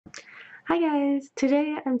Hi guys,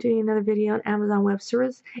 today I'm doing another video on Amazon Web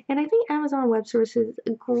Service, and I think Amazon Web Service is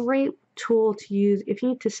a great tool to use if you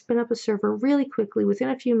need to spin up a server really quickly within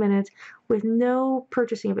a few minutes with no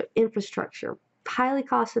purchasing of infrastructure. Highly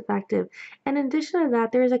cost effective. And in addition to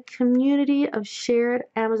that, there is a community of shared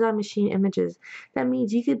Amazon machine images. That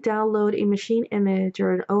means you could download a machine image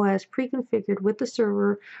or an OS pre-configured with the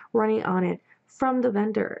server running on it from the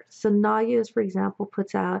vendor. So Nagios, for example,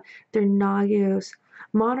 puts out their Nagios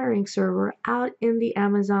monitoring server out in the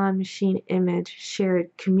Amazon machine image shared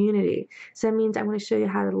community. So that means I'm going to show you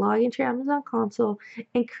how to log into your Amazon console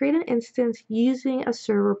and create an instance using a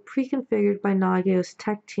server pre-configured by Nagios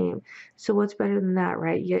tech team. So what's better than that,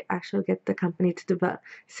 right? You actually get the company to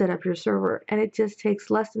set up your server, and it just takes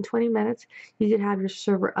less than 20 minutes. You could have your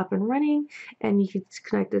server up and running, and you could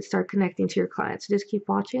start connecting to your clients. So just keep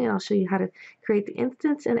watching, and I'll show you how to create the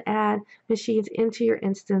instance and add machines into your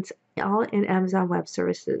instance, all in Amazon Web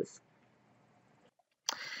Services.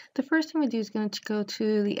 The first thing we do is going to go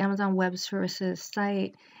to the Amazon Web Services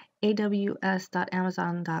site,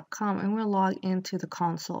 aws.amazon.com, and we'll log into the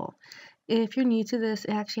console. If you're new to this,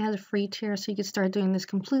 it actually has a free tier, so you can start doing this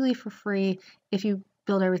completely for free if you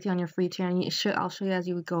build everything on your free tier, and I'll show you as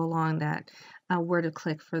you would go along that where to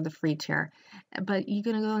click for the free tier. But you're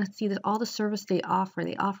going to go and see all the service they offer.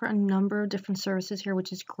 They offer a number of different services here,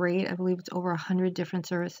 which is great. I believe it's over 100 different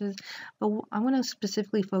services, but I'm going to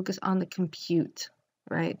specifically focus on the compute,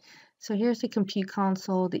 right? So here's the compute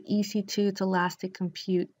console, the EC2, it's Elastic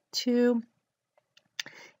Compute 2.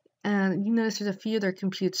 And you notice there's a few of their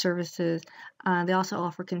compute services. They also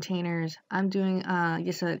offer containers. I'm doing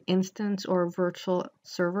just an instance or a virtual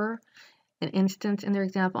server, an instance in their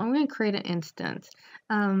example. I'm going to create an instance.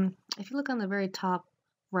 If you look on the very top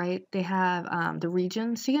right, they have the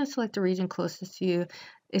region. So you're going to select the region closest to you.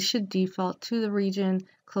 It should default to the region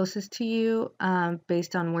closest to you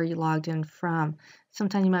based on where you logged in from.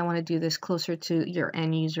 Sometimes you might want to do this closer to your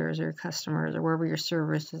end users or customers or wherever your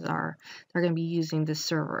services are. They're going to be using this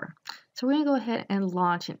server. So we're going to go ahead and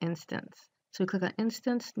launch an instance. So we click on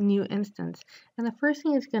Instance, New Instance. And the first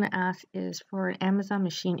thing it's going to ask is for an Amazon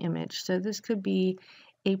machine image. So this could be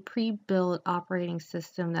a pre-built operating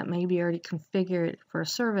system that may be already configured for a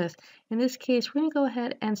service. In this case, we're going to go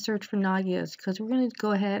ahead and search for Nagios because we're going to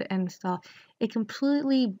go ahead and install a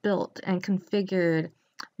completely built and configured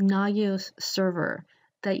Nagios server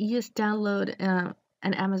that you just download an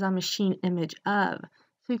Amazon machine image of.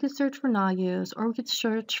 So you could search for Nagios, or we could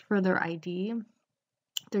search for their ID,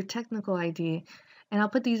 their technical ID, and I'll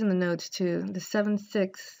put these in the notes too, the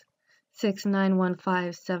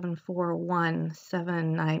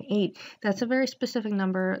 7669157411798. That's a very specific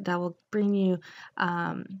number that will bring you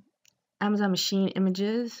Amazon machine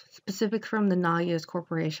images specific from the Nagios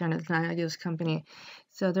Corporation, it's Nagios company.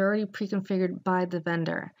 So they're already pre-configured by the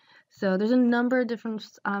vendor. So there's a number of different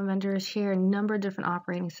vendors here, a number of different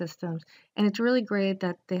operating systems, and it's really great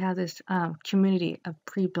that they have this community of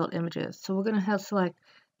pre-built images. So we're going to select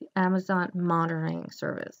the Amazon monitoring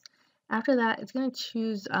service. After that, it's going to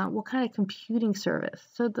choose what kind of computing service.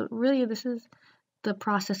 So this is the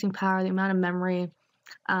processing power, the amount of memory,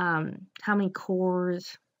 how many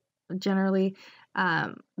cores, generally,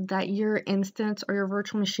 that your instance or your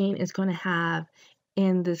virtual machine is going to have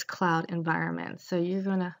in this cloud environment. So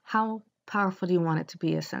how powerful do you want it to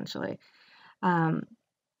be, essentially? So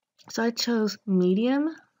I chose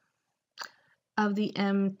medium of the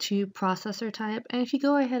M2 processor type, and if you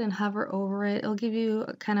go ahead and hover over it, it'll give you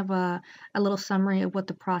kind of a little summary of what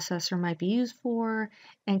the processor might be used for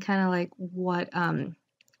and kind of like what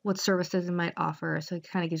services it might offer. So it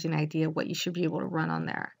kind of gives you an idea of what you should be able to run on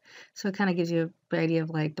there. So it kind of gives you an idea of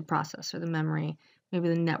like the processor, the memory, maybe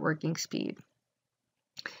the networking speed.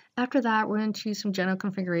 After that, we're going to choose some general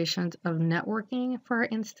configurations of networking for our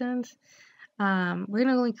instance. We're going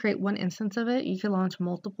to only create one instance of it. You can launch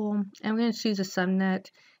multiple, and we're going to choose a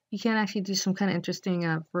subnet. You can actually do some kind of interesting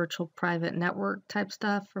virtual private network type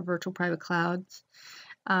stuff for virtual private clouds.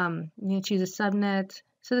 You can choose a subnet.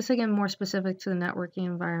 So this, again, more specific to the networking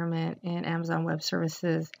environment in Amazon Web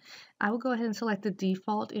Services. I will go ahead and select the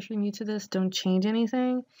default if you're new to this. Don't change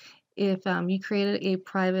anything. If you created a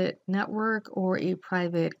private network or a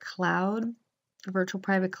private cloud, a virtual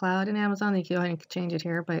private cloud in Amazon, you can go ahead and change it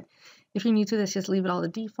here. But if you're new to this, just leave it all the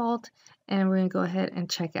default. And we're going to go ahead and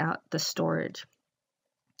check out the storage.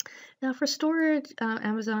 Now for storage,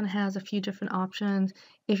 Amazon has a few different options.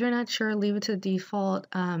 If you're not sure, leave it to the default.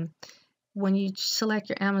 When you select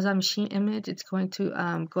your Amazon machine image, it's going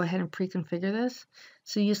to go ahead and pre-configure this.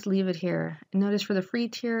 So you just leave it here. And notice for the free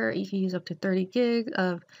tier, you can use up to 30 gigs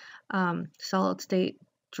of solid state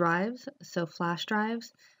drives, so flash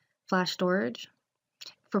drives, flash storage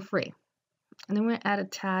for free. And then we're going to add a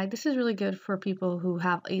tag. This is really good for people who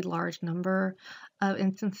have a large number of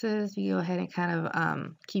instances. You go ahead and kind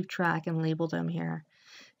of keep track and label them here.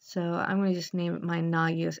 So I'm going to just name it my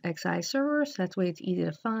Nagios XI server, so that's way it's easy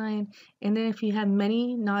to find. And then if you have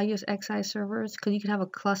many Nagios XI servers, because you could have a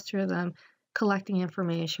cluster of them collecting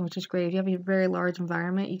information, which is great. If you have a very large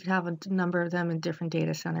environment, you could have a number of them in different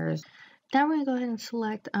data centers. Now we're going to go ahead and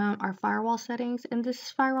select our firewall settings, and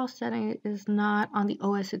this firewall setting is not on the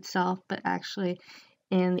OS itself, but actually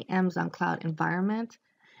in the Amazon Cloud environment.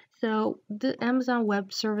 So the Amazon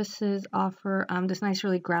Web Services offer this nice,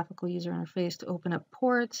 really graphical user interface to open up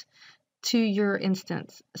ports to your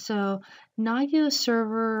instance. So Nagios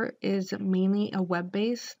server is mainly a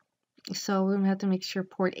web-based, so we're going to have to make sure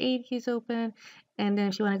port 80 is open, and then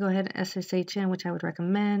if you want to go ahead and SSH in, which I would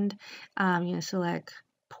recommend, select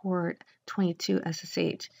port 22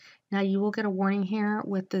 SSH. Now you will get a warning here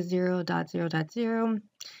with the 0.0.0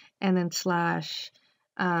 and then slash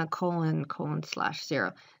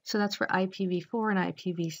 :/0. So that's for IPv4 and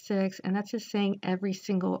IPv6, and that's just saying every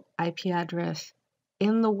single IP address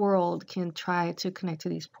in the world can try to connect to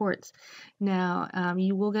these ports. Now,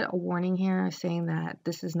 you will get a warning here saying that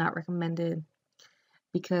this is not recommended,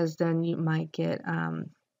 because then you might get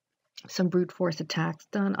some brute force attacks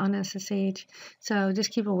done on SSH. So just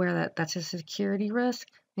keep aware that that's a security risk.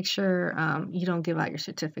 Make sure you don't give out your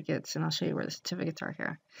certificates, and I'll show you where the certificates are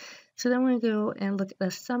here. So then we go and look at a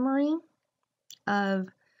summary of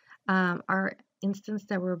our instance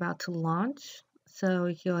that we're about to launch. So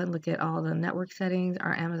we can go ahead and look at all the network settings,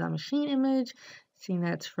 our Amazon machine image, seeing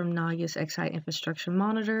that's from Nagios XI Infrastructure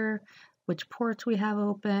Monitor, which ports we have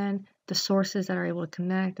open, the sources that are able to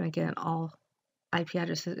connect, and again, all IP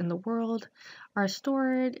addresses in the world are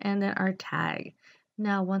stored, and then our tag.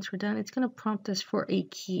 Now, once we're done, it's going to prompt us for a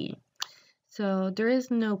key. So there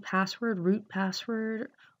is no password, root password,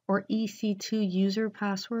 or EC2 user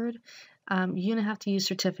password. You're going to have to use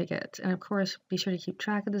certificates. And of course, be sure to keep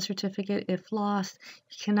track of the certificate. If lost,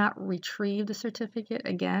 you cannot retrieve the certificate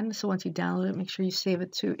again. So once you download it, make sure you save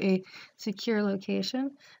it to a secure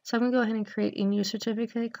location. So I'm going to go ahead and create a new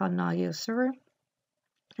certificate called Nagios server.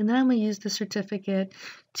 And then I'm going to use the certificate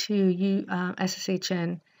to SSH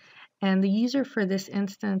in. And the user for this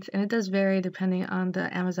instance, and it does vary depending on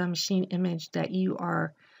the Amazon machine image that you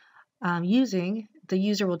are using, the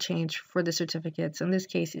user will change for the certificates. In this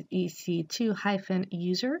case, it's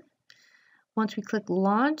EC2-user. Once we click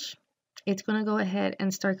launch, it's going to go ahead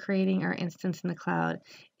and start creating our instance in the cloud.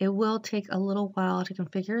 It will take a little while to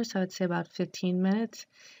configure, so I'd say about 15 minutes.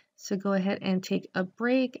 So go ahead and take a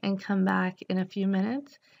break and come back in a few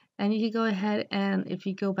minutes. And you can go ahead and if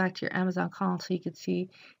you go back to your Amazon console, you can see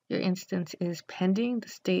your instance is pending, the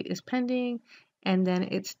state is pending, and then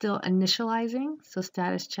it's still initializing. So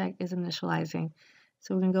status check is initializing.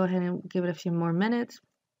 So we're going to go ahead and give it a few more minutes.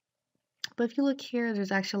 But if you look here,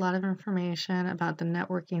 there's actually a lot of information about the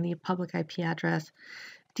networking, the public IP address,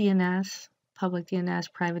 DNS, public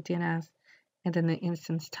DNS, private DNS, and then the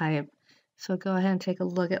instance type. So go ahead and take a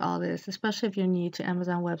look at all this, especially if you're new to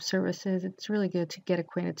Amazon Web Services. It's really good to get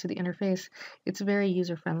acquainted to the interface. It's very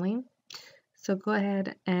user-friendly. So go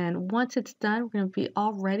ahead, and once it's done, we're going to be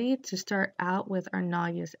all ready to start out with our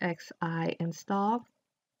Nagios XI install.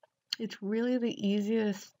 It's really the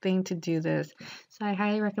easiest thing to do this. So I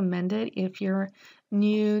highly recommend it. If you're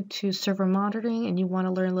new to server monitoring and you want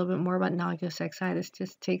to learn a little bit more about Nagios XI, this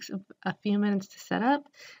just takes a few minutes to set up.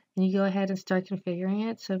 And you go ahead and start configuring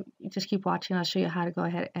it. So you just keep watching. I'll show you how to go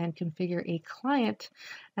ahead and configure a client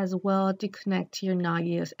as well to connect to your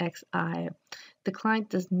Nagios XI. The client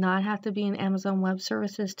does not have to be in Amazon Web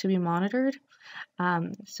Services to be monitored.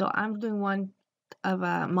 So I'm doing one of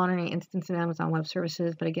a monitoring instance in Amazon Web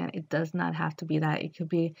Services, but again, it does not have to be that. It could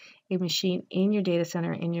be a machine in your data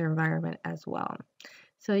center, in your environment as well.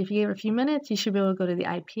 So if you give it a few minutes, you should be able to go to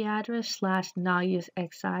the IP address /Nagios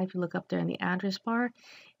XI. If you look up there in the address bar,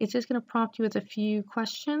 it's just going to prompt you with a few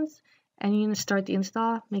questions, and you're going to start the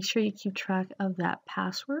install. Make sure you keep track of that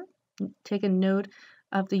password. Take a note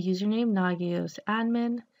of the username, Nagios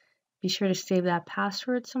admin. Be sure to save that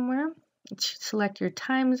password somewhere. Select your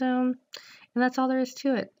time zone, and that's all there is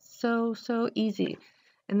to it. So easy.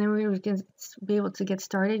 And then we're going to be able to get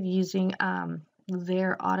started using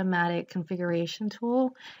their automatic configuration tool,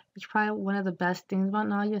 which is probably one of the best things about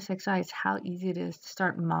Nagios XI is how easy it is to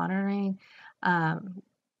start monitoring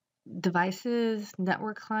devices,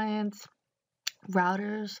 network clients,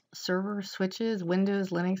 routers, servers, switches, Windows,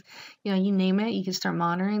 Linux, you name it, you can start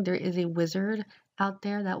monitoring. There is a wizard out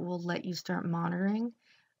there that will let you start monitoring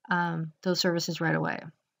those services right away.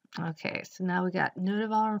 Okay, so now we got note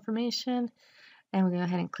of all our information, and we're going to go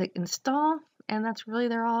ahead and click install. And that's really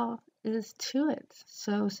there all is to it.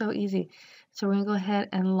 So easy. So we're going to go ahead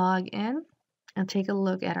and log in and take a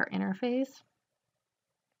look at our interface.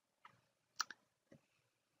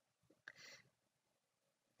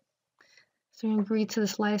 So you agree to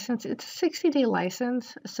this license. It's a 60-day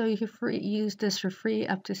license, so you can use this for free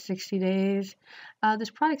up to 60 days.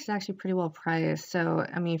 This product is actually pretty well priced. So,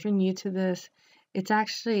 I mean, if you're new to this, it's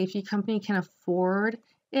actually, if your company can afford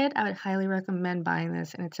it, I would highly recommend buying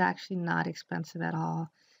this, and it's actually not expensive at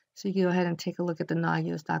all. So you can go ahead and take a look at the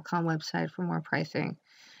Nagios.com website for more pricing.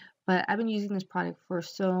 But I've been using this product for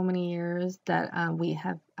so many years that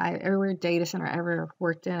every data center I ever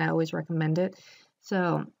worked in, I always recommend it.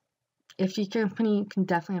 So if your company can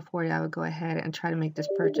definitely afford it, I would go ahead and try to make this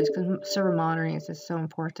purchase because server monitoring is just so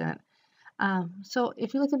important. So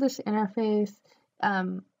if you look at this interface,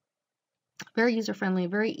 very user-friendly,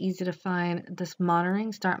 very easy to find this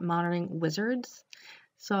start monitoring wizards.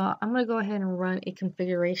 So I'm going to go ahead and run a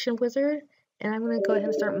configuration wizard, and I'm going to go ahead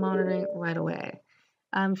and start monitoring right away.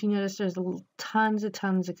 If you notice, there's tons of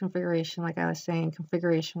configuration, like I was saying,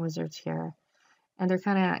 configuration wizards here. And they're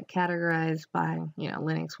kind of categorized by,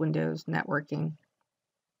 Linux, Windows, networking,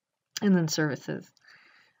 and then services.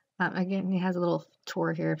 Again, it has a little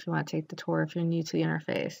tour here if you want to take the tour if you're new to the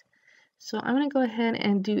interface. So I'm going to go ahead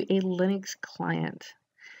and do a Linux client.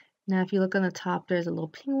 Now, if you look on the top, there's a little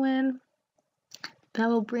penguin. That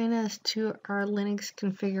will bring us to our Linux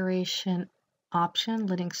configuration option,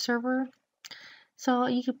 Linux server. So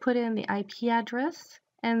you can put in the IP address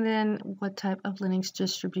and then what type of Linux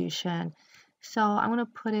distribution. So I'm going to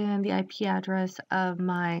put in the IP address of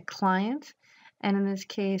my client, and in this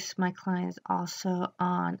case, my client is also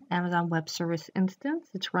on Amazon Web Service instance.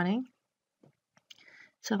 It's running.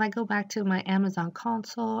 So if I go back to my Amazon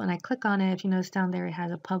console and I click on it, if you notice down there, it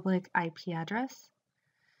has a public IP address.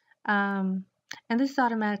 And this is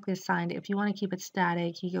automatically assigned. If you want to keep it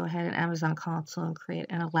static, you go ahead in Amazon console and create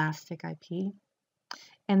an elastic IP.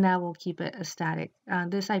 And that will keep it a static.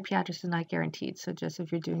 This IP address is not guaranteed. So just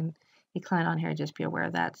if you're doing a client on here, just be aware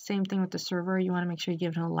of that. Same thing with the server. You want to make sure you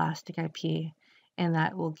give it an elastic IP, and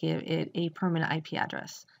that will give it a permanent IP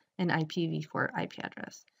address, an IPv4 IP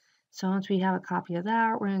address. So once we have a copy of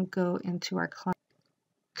that, we're going to go into our client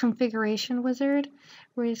configuration wizard.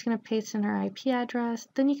 We're just going to paste in our IP address.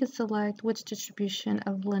 Then you can select which distribution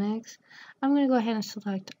of Linux. I'm going to go ahead and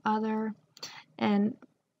select other, and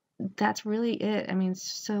that's really it. I mean,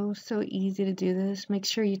 so easy to do this. Make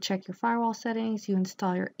sure you check your firewall settings, you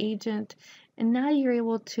install your agent, and now you're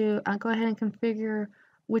able to go ahead and configure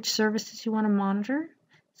which services you want to monitor.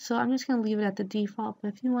 So I'm just going to leave it at the default,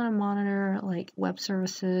 but if you want to monitor like web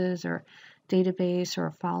services or database or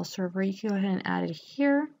a file server, you can go ahead and add it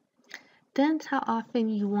here. Then it's how often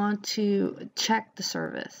you want to check the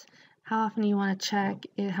service, how often you want to check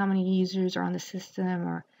how many users are on the system,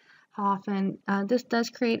 or how often. This does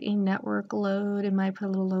create a network load. It might put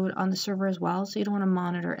a little load on the server as well, so you don't want to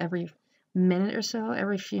monitor every minute or so.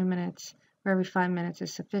 Every few minutes or every 5 minutes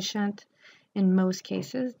is sufficient in most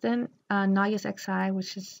cases. Then Nagios XI,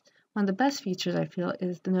 which is one of the best features I feel,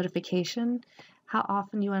 is the notification. How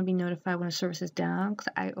often you want to be notified when a service is down, because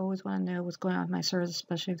I always want to know what's going on with my service,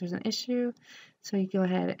 especially if there's an issue. So you go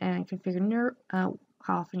ahead and configure how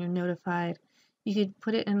often you're notified. You could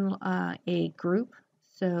put it in a group.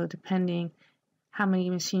 So depending how many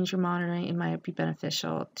machines you're monitoring, it might be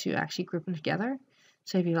beneficial to actually group them together.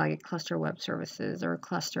 So if you like a cluster of web services or a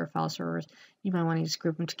cluster of file servers, you might want to just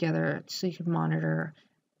group them together so you can monitor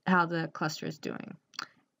how the cluster is doing.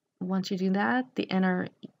 Once you do that, the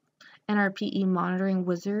NRPE monitoring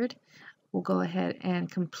wizard will go ahead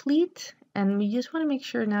and complete. And you just want to make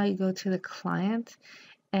sure now you go to the client,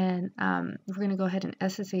 and we're going to go ahead and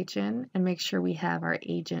SSH in and make sure we have our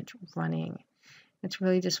agent running. It's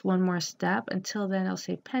really just one more step. Until then, it'll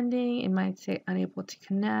say pending. It might say unable to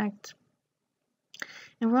connect.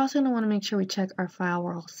 And we're also going to want to make sure we check our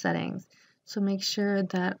firewall settings. So make sure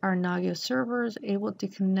that our Nagios server is able to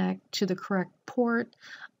connect to the correct port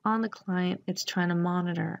on the client it's trying to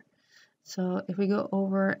monitor. So if we go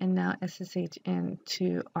over and now SSH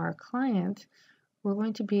into our client, we're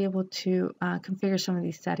going to be able to configure some of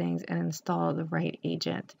these settings and install the right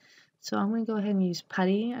agent. So I'm going to go ahead and use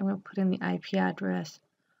PuTTY. I'm going to put in the IP address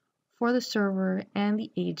for the server and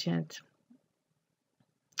the agent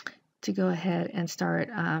to go ahead and start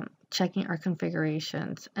checking our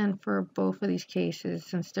configurations. And for both of these cases,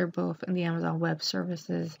 since they're both in the Amazon Web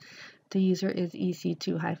Services, the user is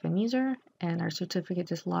EC2-user, and our certificate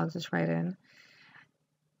just logs us right in.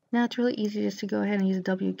 Now it's really easy just to go ahead and use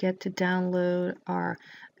wget to download our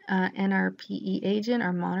NRPE agent,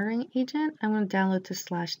 our monitoring agent. I'm going to download to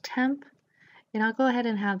 /temp, And I'll go ahead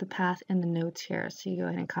and have the path in the notes here. So you go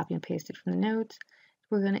ahead and copy and paste it from the notes.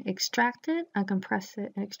 We're going to extract it, uncompress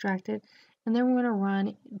it, and extract it. And then we're going to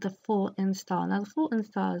run the full install. Now the full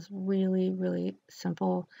install is really, really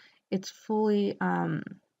simple. It's fully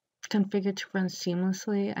configured to run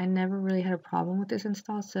seamlessly. I never really had a problem with this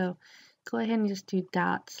install. So go ahead and just do /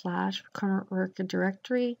 current record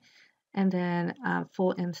directory and then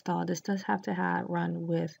full install. This does have to run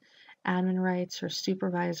with admin rights or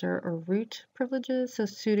supervisor or root privileges. So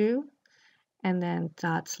sudo and then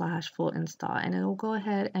 / full install, and it will go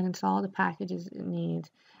ahead and install the packages it needs,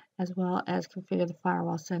 as well as configure the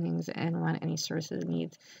firewall settings and run any services it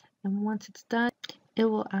needs. And once it's done, it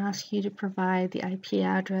will ask you to provide the IP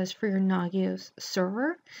address for your Nagios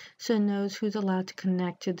server, so it knows who's allowed to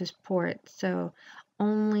connect to this port. So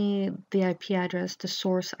only the IP address, the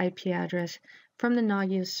source IP address from the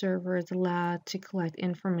Nagios server, is allowed to collect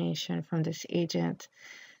information from this agent.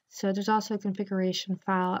 So there's also a configuration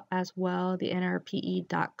file as well, the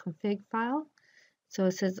nrpe.config file. So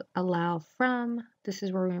it says allow from. This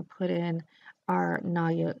is where we're going to put in our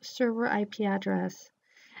Nagios server IP address.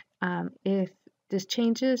 If this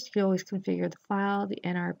changes, you always configure the file, the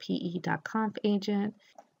nrpe.conf agent.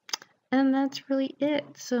 And that's really it.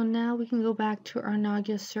 So now we can go back to our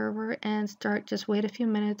Nagios server and just wait a few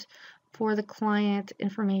minutes for the client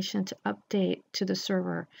information to update to the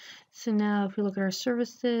server. So now if we look at our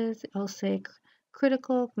services, it'll say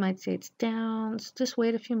critical, might say it's down. So just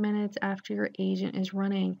wait a few minutes after your agent is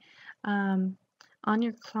running on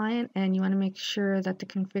your client, and you want to make sure that the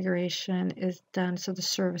configuration is done so the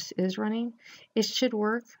service is running. It should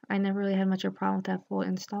work. I never really had much of a problem with that full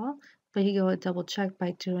install, but you go double check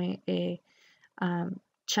by doing a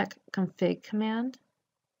check config command,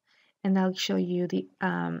 and that'll show you the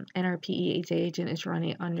nrpe agent is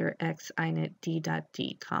running under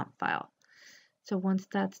xinetd.d conf file. So once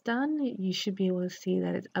that's done, you should be able to see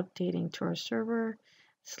that it's updating to our server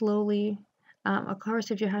slowly. Of course,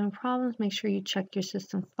 if you're having problems, make sure you check your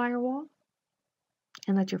system firewall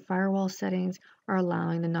and that your firewall settings are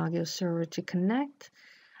allowing the Nagios server to connect.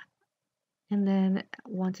 And then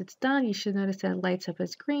once it's done, you should notice that it lights up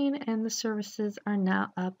as green and the services are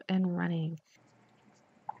now up and running.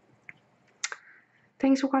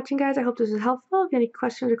 Thanks for watching, guys. I hope this was helpful. If you have any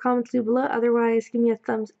questions or comments, leave below. Otherwise, give me a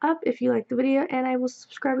thumbs up if you liked the video, and I will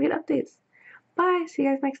subscribe to get updates. Bye. See you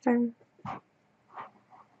guys next time.